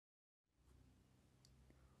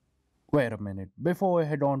Wait a minute, before I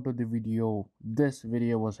head on to the video, this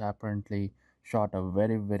video was apparently shot a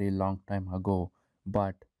very long time ago,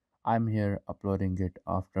 but I'm here uploading it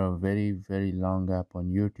after a very long gap on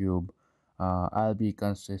YouTube. I'll be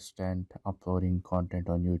consistent uploading content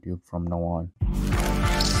on YouTube from now on.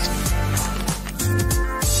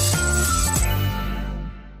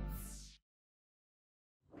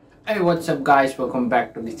 Hey, what's up guys, welcome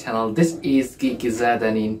back to the channel. This is GeekyZayd,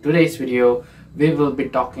 and in today's video we will be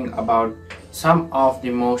talking about some of the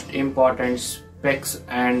most important specs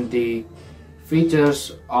and the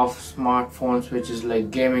features of smartphones, which is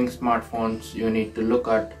like gaming smartphones you need to look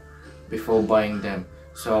at before buying them.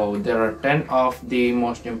 So there are 10 of the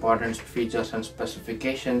most important features and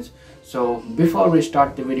specifications. So before we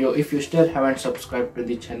start the video, if you still haven't subscribed to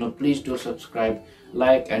the channel, please do subscribe,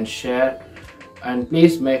 like and share, and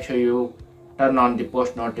please make sure you turn on the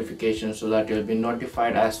post notifications so that you'll be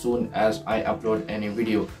notified as soon as I upload any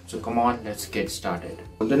video. So come on, let's get started.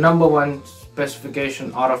 The number one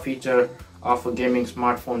specification or a feature of a gaming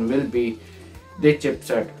smartphone will be the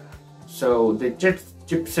chipset. So the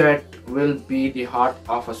chipset will be the heart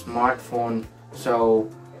of a smartphone.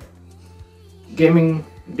 So gaming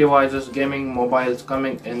devices, gaming mobiles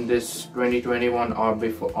coming in this 2021 or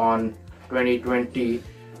before on 2020,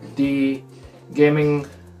 the gaming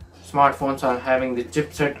smartphones are having the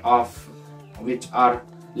chipset of which are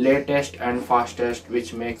latest and fastest,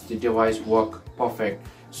 which makes the device work perfect.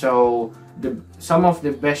 So some of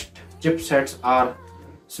the best chipsets are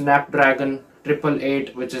Snapdragon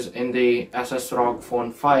 888, which is in the Asus ROG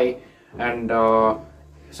Phone 5, and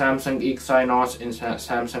Samsung Exynos in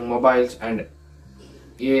Samsung mobiles, and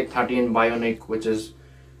A13 Bionic, which is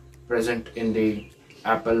present in the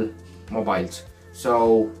Apple mobiles.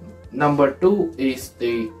 So number two is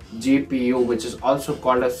the GPU, which is also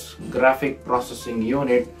called as graphic processing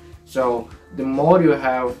unit. So the more you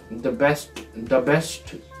have, the best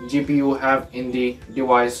GPU you have in the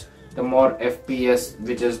device, the more FPS,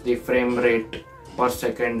 which is the frame rate per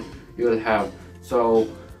second, you will have. So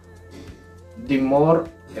the more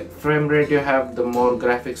frame rate you have, the more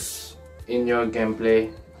graphics in your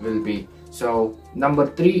gameplay will be. So number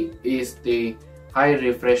three is the high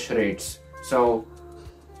refresh rates. So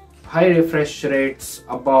high refresh rates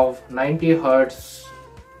above 90 Hz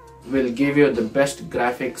will give you the best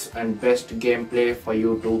graphics and best gameplay for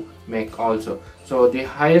you to make also. So the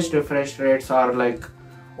highest refresh rates are like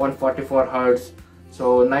 144 Hz.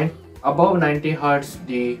 So above 90 Hz,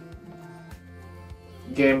 the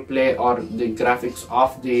gameplay or the graphics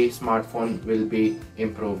of the smartphone will be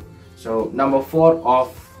improved. So number four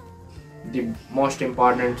of the most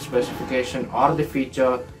important specification or the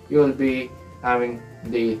feature, you will be having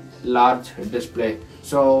the large display.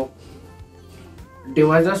 So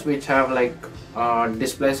devices which have like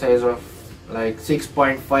display size of like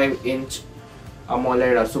 6.5 inch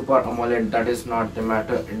AMOLED or Super AMOLED, that is not the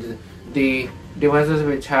matter. The devices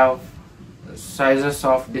which have sizes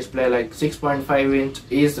of display like 6.5 inch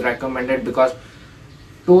is recommended, because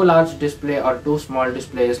too large display or too small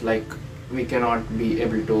displays, like we cannot be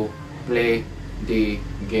able to play the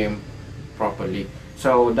game properly.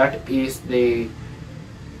 So that is the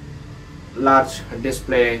large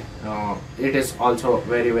display. It is also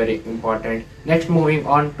very important. Next, moving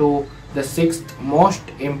on to the sixth most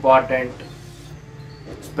important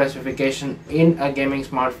specification in a gaming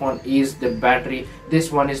smartphone is the battery.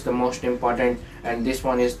 This one is the most important, and this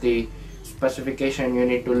one is the specification you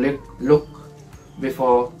need to look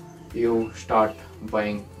before you start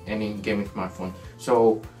buying any gaming smartphone.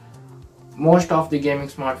 So most of the gaming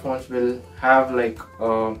smartphones will have like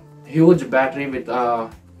a huge battery with a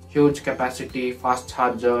huge capacity, fast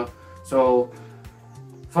charger. So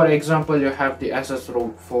for example, you have the Asus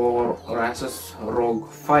ROG 4 or Asus ROG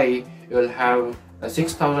 5, you will have a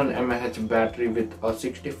 6000 mAh battery with a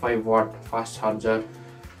 65-watt fast charger.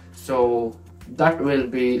 So that will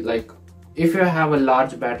be like, if you have a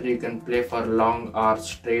large battery, you can play for long hours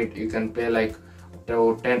straight. You can play like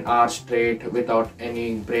 10 hours straight without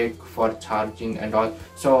any break for charging and all.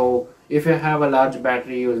 So if you have a large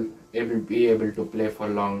battery, you will be able to play for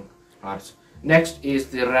long hours. Next is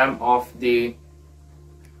the RAM of the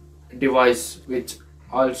device, which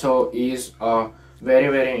also is a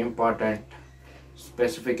very important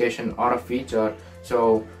specification or a feature.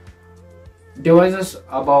 So devices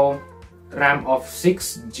above RAM of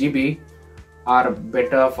 6 GB are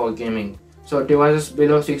better for gaming. So devices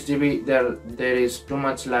below 6 GB, there is too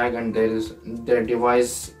much lag, and the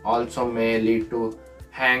device also may lead to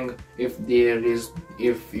hang. If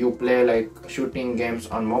you play like shooting games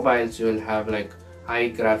on mobiles, you will have like high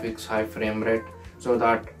graphics, high frame rate. So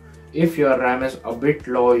that if your RAM is a bit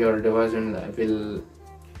low, your device will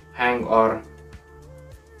hang, or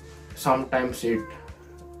sometimes it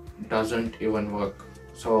doesn't even work.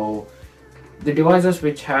 So the devices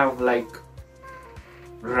which have like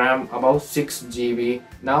RAM above 6 GB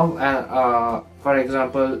now, for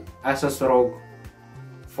example, Asus ROG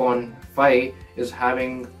Phone 5 is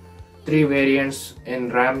having 3 variants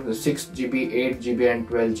in RAM: 6 GB, 8 GB and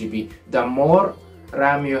 12 GB. The more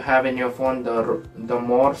RAM you have in your phone, the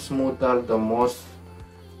more smoother, the more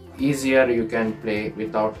easier you can play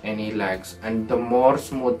without any lags, and the more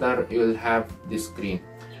smoother you will have the screen.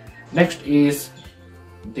 Next is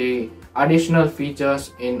the additional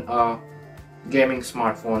features in a gaming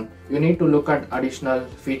smartphone. You need to look at additional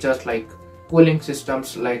features like cooling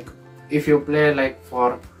systems. Like if you play like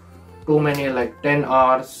for too many, like 10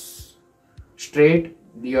 hours straight,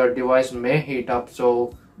 your device may heat up.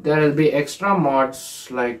 So there will be extra mods,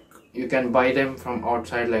 like you can buy them from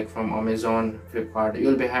outside, like from Amazon, Flipkart.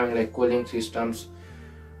 You'll be having like cooling systems.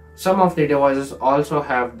 Some of the devices also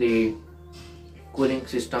have the cooling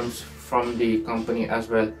systems from the company as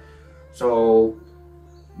well. So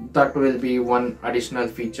that will be one additional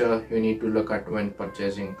feature you need to look at when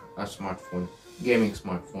purchasing a smartphone, gaming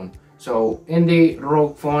smartphone. So in the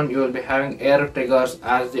ROG phone, you will be having AirTriggers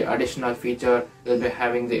as the additional feature. You'll be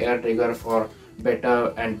having the AirTrigger for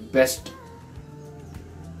better and best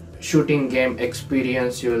shooting game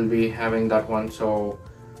experience. You will be having that one. So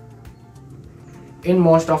in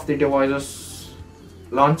most of the devices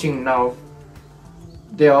launching now,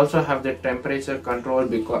 they also have the temperature control,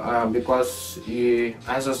 because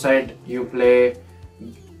as I said, you play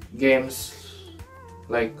games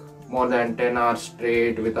like more than 10 hours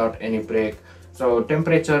straight without any break. So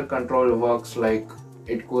temperature control works like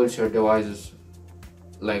it cools your devices,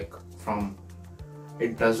 like from,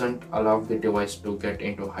 it doesn't allow the device to get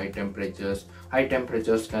into high temperatures. High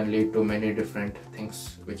temperatures can lead to many different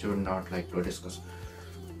things which I would not like to discuss.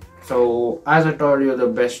 So as I told you, the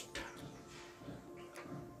best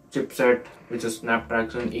chipset, which is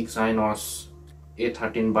Snapdragon Exynos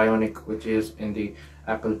A13 Bionic, which is in the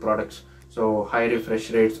Apple products. So high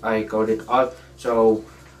refresh rates, I covered it all. So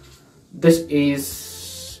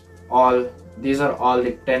these are all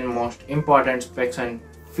the 10 most important specs and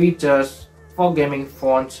features for gaming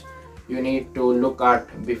phones you need to look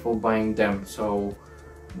at before buying them. So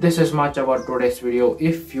this is much about today's video.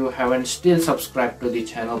 If you haven't still subscribed to the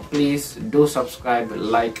channel, please do subscribe,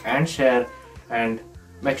 like and share, and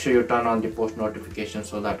make sure you turn on the post notifications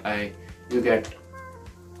so that you get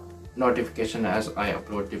notification as I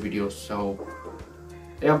upload the videos. So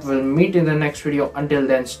yep, we'll meet in the next video. Until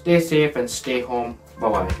then, stay safe and stay home. Bye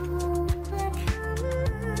bye.